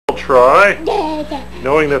try.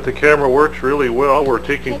 Knowing that the camera works really well, we're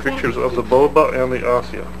taking pictures of the boba and the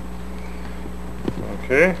Asiya.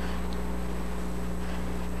 Okay.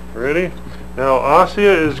 Ready? Now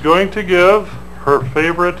Asiya is going to give her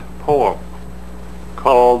favorite poem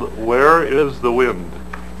called Where is the Wind?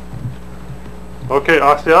 Okay,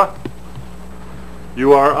 Asiya,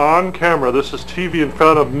 you are on camera. This is TV in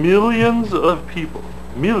front of millions of people.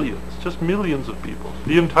 Millions, just millions of people.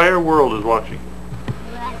 The entire world is watching.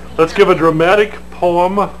 Let's give a dramatic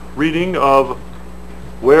poem reading of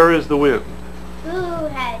Where is the Wind? Who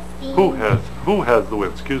has seen Who has the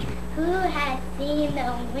wind? Excuse me. Who has seen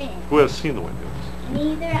the wind? Who has seen the wind? Yes.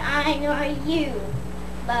 Neither I nor you.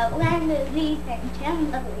 But when the leaves are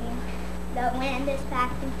trembling, the wind is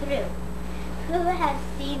passing through. Who has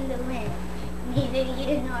seen the wind? Neither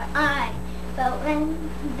you nor I. But when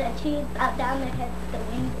the trees bow down their heads, the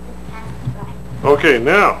wind is passing by. Okay,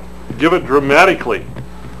 now give it dramatically.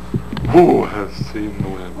 Who has seen the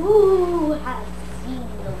wind? Who has seen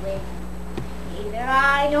the wind? Neither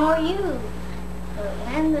I nor you. But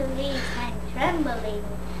when the leaves hang trembling,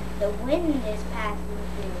 the wind is passing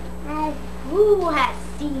through. Who has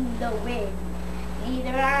seen the wind?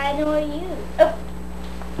 Neither I nor you. Oh.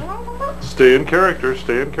 Stay in character,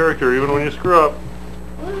 even when you screw up.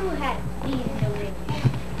 Who has seen the wind?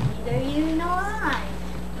 Neither you nor I.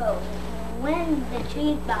 But when the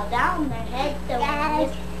trees bow down their heads, the wind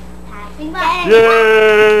is passing by.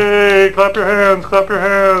 Yay! Clap your hands, clap your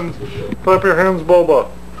hands. Clap your hands, Boba.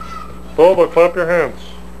 Boba, clap your hands.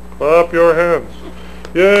 Clap your hands.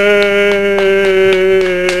 Yay!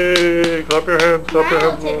 Clap your hands, clap your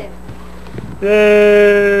hands.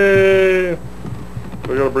 Yay!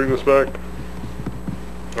 We gotta bring this back.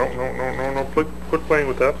 No, quit playing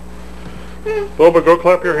with that. Boba, go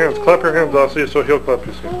clap your hands, Asiya, so he'll clap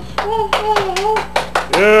his hands.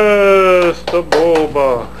 Yes, the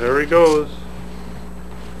Boba. There he goes.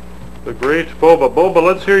 The great Boba. Boba,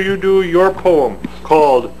 let's hear you do your poem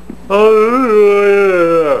called The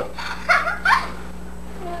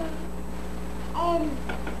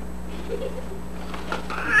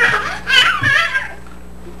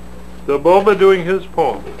Boba doing his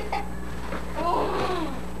poem.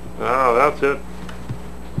 Ah, that's it.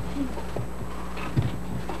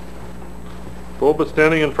 Boba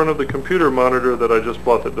standing in front of the computer monitor that I just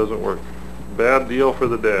bought that doesn't work. Bad deal for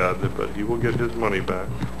the dad, but he will get his money back.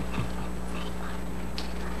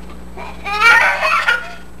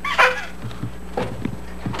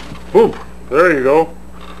 Boom! There you go.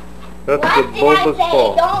 That's the Boba's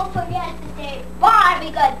fault. Don't forget to say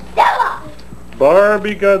Barbie Godzilla!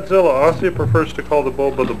 Barbie Godzilla. Asiya prefers to call the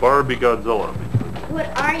Boba the Barbie Godzilla. What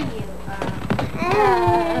are you?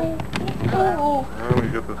 Let me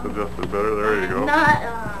get this adjusted better. There you go. Not,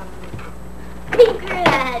 thinker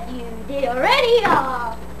that you did already,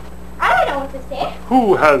 I don't know what to say.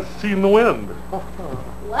 Who has seen the wind?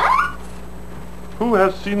 What? Who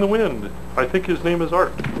has seen the wind? I think his name is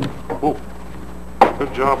Art. Oh,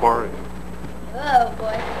 good job, Ari. Oh,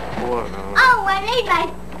 boy. What now? Oh, I made my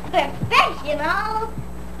professional.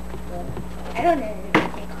 I don't know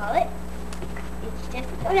what they call it. It's just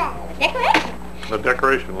a decoration. A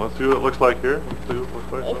decoration. Let's see what it looks like here. Let's see what it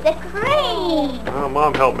looks like. It's a crane. Oh,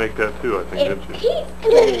 Mom helped make that too, I think, didn't she?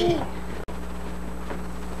 It's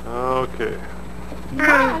Okay.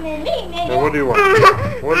 Mom and me made Now, what do you want?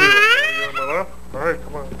 What do you want? You want my lap? All right,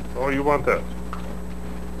 come on. Oh, you want that.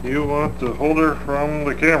 You want the holder from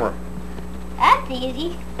the camera. That's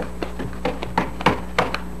easy.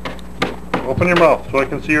 Open your mouth so I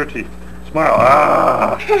can see your teeth. Smile.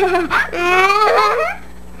 Ah!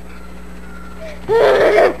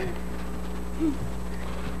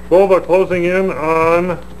 Boba closing in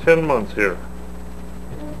on 10 months here.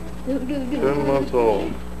 10 months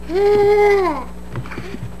old.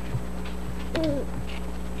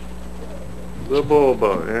 The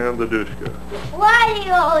Boba and the Dushka. Why do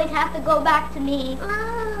you always have to go back to me?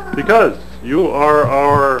 Because you are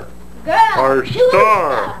our Girl,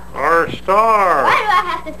 star. Our star. Why do I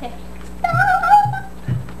have to say star?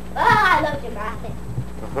 Ah, I love your graphic.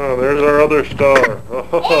 There's our other star.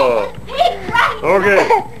 Oh. Okay.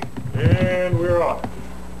 And we're off.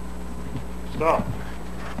 Stop.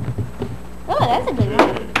 Oh, that's a good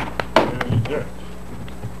one.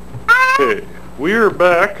 Okay, we're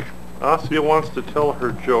back. Asiya wants to tell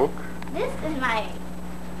her joke. This is my,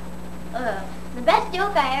 the best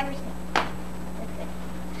joke I ever seen.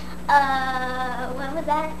 What was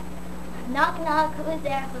that? Knock knock, who's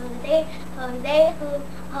there? Jose, Jose,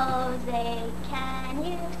 Jose, can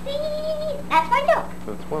you see? That's my joke.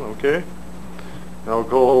 That's one, okay. Now we'll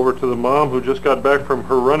go over to the mom who just got back from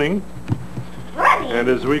her running. Running? And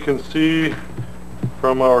as we can see,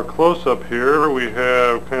 From our close-up here, we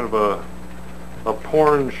have kind of a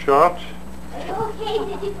porn shot. Okay,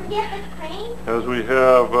 did you forget the crane? As we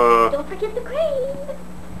have Don't forget the crane.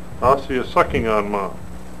 Asiya sucking on Mom.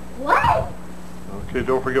 What? Okay,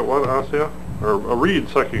 don't forget what, Asiya? Or Reed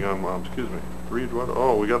sucking on Mom, excuse me. Reed what?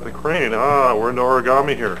 Oh, we got the crane. Ah, we're into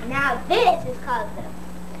origami here. Now this is called the,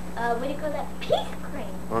 what do you call that? Peace crane.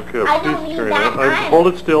 Okay, a I don't piece need crane. that Hold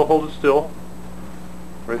it still, hold it still.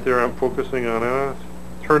 Right there, I'm focusing on it.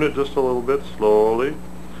 Turn it just a little bit, slowly.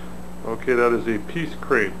 Okay, that is a piece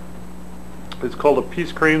crane. It's called a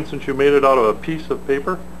piece crane since you made it out of a piece of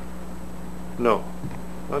paper? No.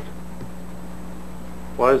 What?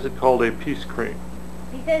 Why is it called a piece crane?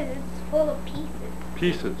 Because it's full of pieces.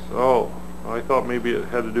 Pieces. Oh, I thought maybe it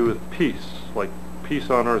had to do with peace, like peace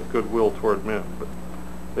on earth, goodwill toward men. But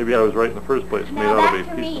maybe I was right in the first place. Now made out of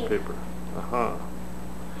back a to piece Reed. of paper.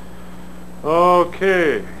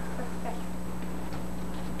 Okay.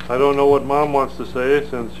 I don't know what Mom wants to say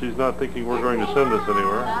since she's not thinking we're going to send this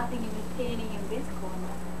anywhere. Nothing entertaining in this corner.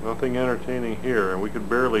 Nothing entertaining here, and we could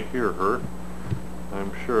barely hear her,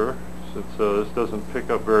 I'm sure, since this doesn't pick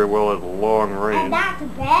up very well at long range. And that's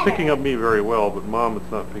better. Picking up me very well, but Mom,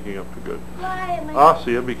 it's not picking up too good. Why am I...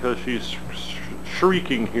 Asiya, because she's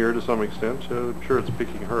shrieking here to some extent, I'm sure it's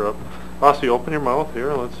picking her up. Asiya, open your mouth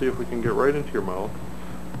here. Let's see if we can get right into your mouth.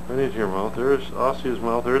 Right into your mouth. There's Asiya's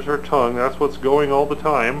mouth. There's her tongue. That's what's going all the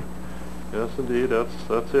time. Yes, indeed.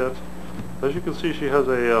 That's it. As you can see, she has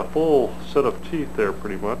a full set of teeth there,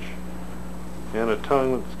 pretty much, and a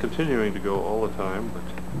tongue that's continuing to go all the time. But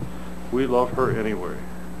we love her anyway.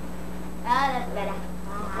 That's better.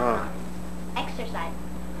 Uh-huh. Exercise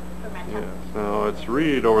for my tongue. Yes. Now it's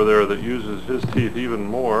Reed over there that uses his teeth even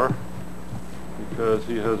more because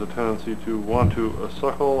he has a tendency to want to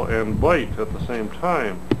suckle and bite at the same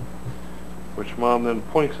time, which Mom then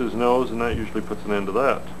points his nose, and that usually puts an end to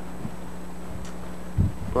that.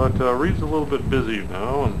 But Reed's a little bit busy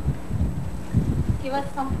now, and Give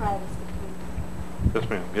us some privacy, please. yes,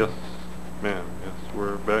 ma'am. Yes, ma'am. Yes,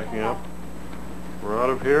 we're backing up. We're out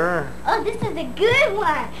of here. Oh, this is a good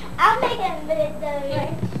one. I'll make the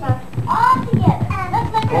all together.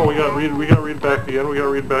 Let's look Oh, we got Reed back again. We got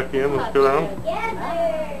Reed back in. Let's go down.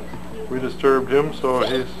 together. We disturbed him, so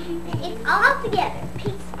he's. It's all together.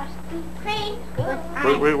 Peace or crane with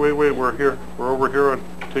eyes. Wait. We're here. We're over here on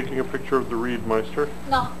taking a picture of the Reed Meister.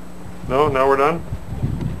 No. No, now we're done?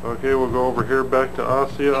 Okay, we'll go over here back to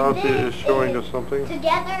Asiya. And Asiya is this showing is us something.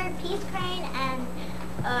 Together, peace crane and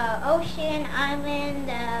ocean, island,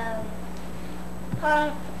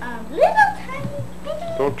 little tiny.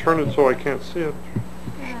 Don't turn it so I can't see it.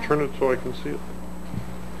 Turn it so I can see it.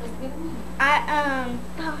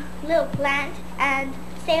 Little plant and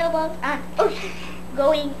sailboat on ocean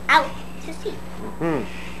going out to sea.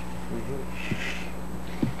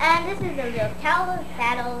 And this is the little tower of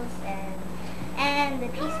paddles and the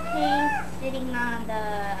peace crane sitting on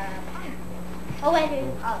the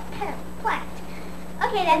plant.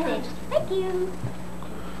 Okay, that's it. Thank you.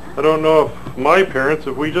 I don't know if my parents,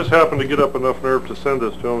 if we just happened to get up enough nerve to send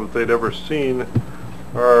this to them, if they'd ever seen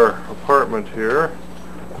our apartment here.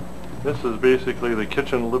 This is basically the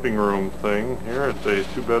kitchen living room thing here. It's a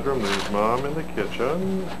 2-bedroom. There's Mom in the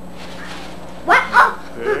kitchen. What? Oh!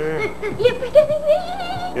 Okay. You're forgiving me!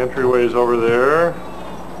 The entryway's over there.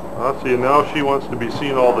 Asiya, now she wants to be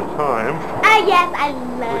seen all the time. Yes, I The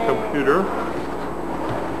love computer.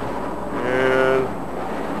 And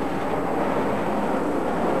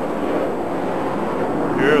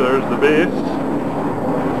here, there's the base.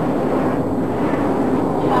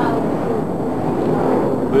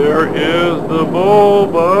 There is the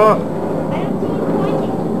boba. I don't see you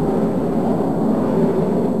pointing.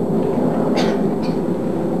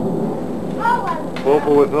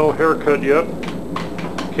 Boba with no haircut yet.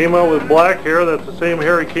 Came out with black hair. That's the same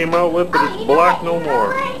hair he came out with, but it's black no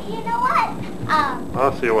more. You know what?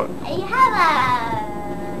 Asiya, what? You have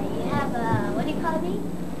a, what do you call me?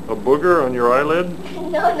 A booger on your eyelid?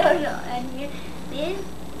 No. And this is,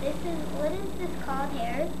 what is this called?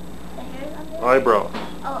 Hairs? The hairs on this? Eyebrows.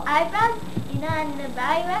 Oh, eyebrows? You know, on the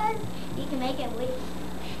eyebrows, you can make a wish.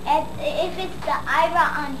 And if it's the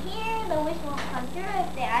eyebrow on here, the wish won't come through.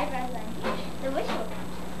 If the eyebrow's on here, the wish will come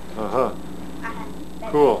through. Uh-huh.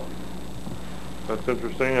 Cool. That's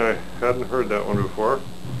interesting. I hadn't heard that one before.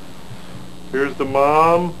 Here's the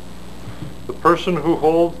mom, the person who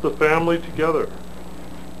holds the family together.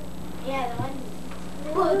 Yeah, the one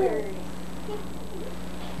who's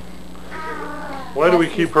Why do we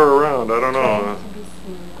keep her around? I don't know.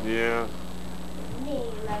 Yeah. Me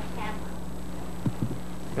loves camera.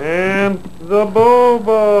 And the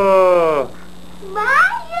boba.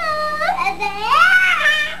 Mario!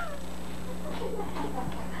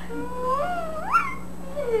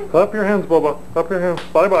 Clap your hands, Bubba. Clap your hands.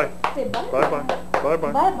 Bye-bye. Say bye. Bye-bye.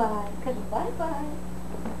 Bye-bye. Bye-bye. Bye-bye.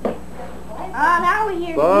 Now we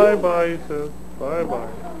hear Bye-bye, he says. Bye-bye.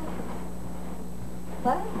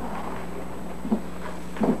 Bye.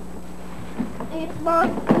 It's my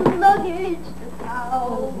luggage to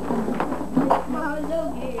town. It's my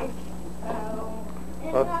luggage to town.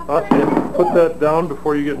 Asiya, put that down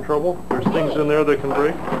before you get in trouble. There's things in there that can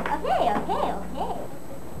break. Okay.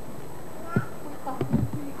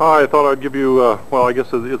 Hi, I thought I'd give you, well, I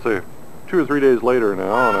guess it's 2 or 3 days later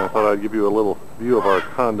now, and I thought I'd give you a little view of our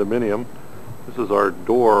condominium. This is our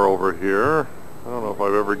door over here. I don't know if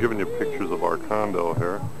I've ever given you pictures of our condo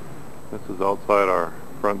here. This is outside our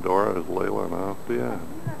front door. There's Layla and Asiya.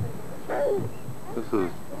 This is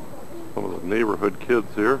some of the neighborhood kids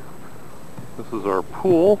here. This is our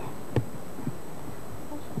pool. It's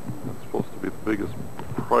supposed to be the biggest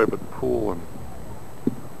private pool in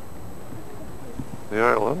the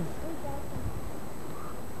island.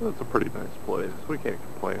 It's a pretty nice place. We can't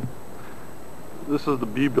complain. This is the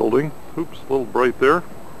B building. Oops, a little bright there.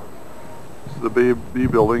 This is the B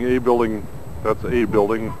building. A building. That's a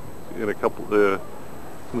building in a couple in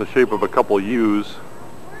the shape of a couple of U's.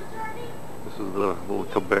 This is the little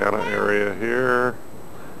cabana area here.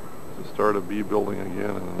 To start a B building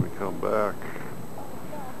again, and then we come back.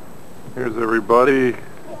 Here's everybody.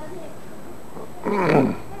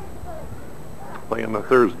 Playing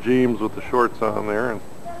there's James with the shorts on there, and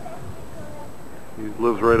he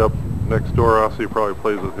lives right up next door. Asiya probably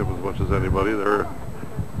plays with him as much as anybody there.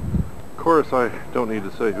 Of course, I don't need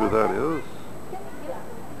to say who that is.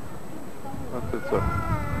 It's a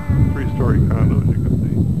 3-story condo, as you can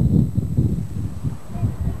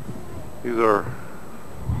see. These are...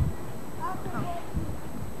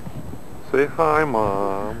 Say hi,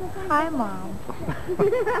 Mom. Hi, Mom.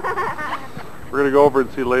 We're going to go over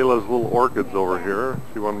and see Layla's little orchids over here.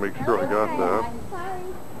 She wanted to make sure I got that.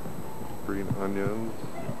 Green onions.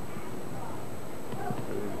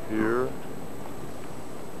 And here.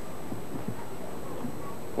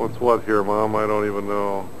 What's what here, Mom? I don't even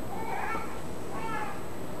know.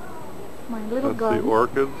 My little That's garden. the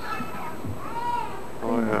orchids.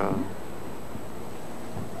 Oh, yeah.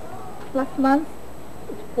 Last month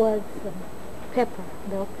it was pepper,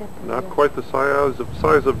 bell pepper. Not quite the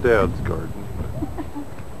size of Dad's garden.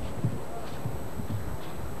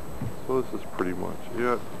 So this is pretty much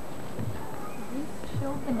it.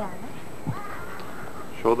 Show bananas.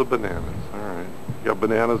 Show the bananas. All right. You got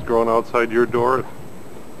bananas growing outside your door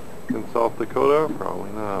in South Dakota?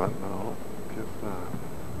 Probably not. No. Guess not.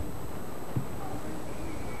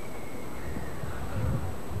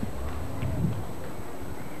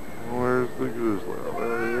 Where's the goose?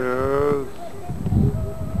 There he is.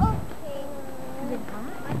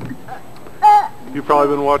 You've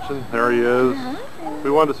probably been watching. There he is. We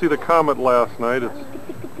wanted to see the comet last night. It's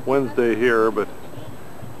Wednesday here, but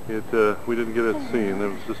we didn't get it seen. It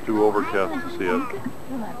was just too overcast to see it.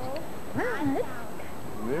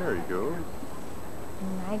 There he goes.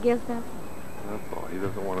 I guess that's... That's all. He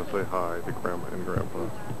doesn't want to say hi to Grandma and Grandpa.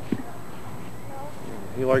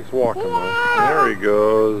 He likes walking though. There he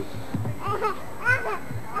goes.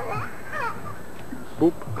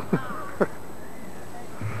 Boop.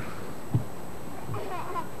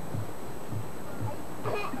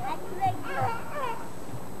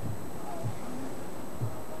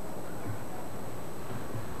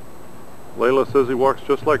 Layla says he walks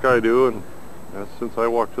just like I do, and that's since I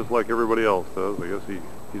walk just like everybody else does. I guess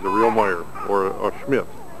he's a real Meyer, or a Schmidt.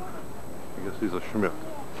 I guess he's a Schmidt.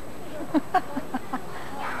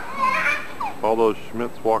 All those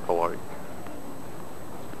Schmidts walk alike.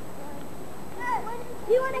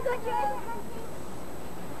 Do you want to go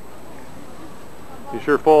to He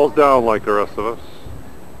sure falls down like the rest of us.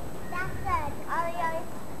 That's good.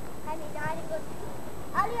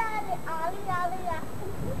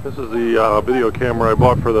 This is the video camera I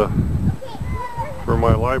bought for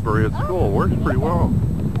my library at school. Works pretty well. I'm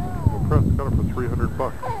impressed. Got it for $300.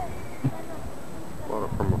 Bought it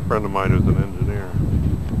from a friend of mine who's an engineer.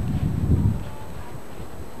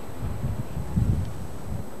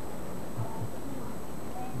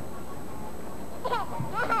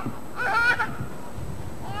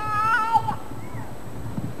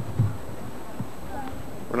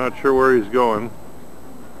 We're not sure where he's going.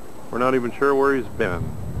 We're not even sure where he's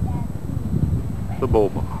been. The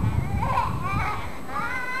boba.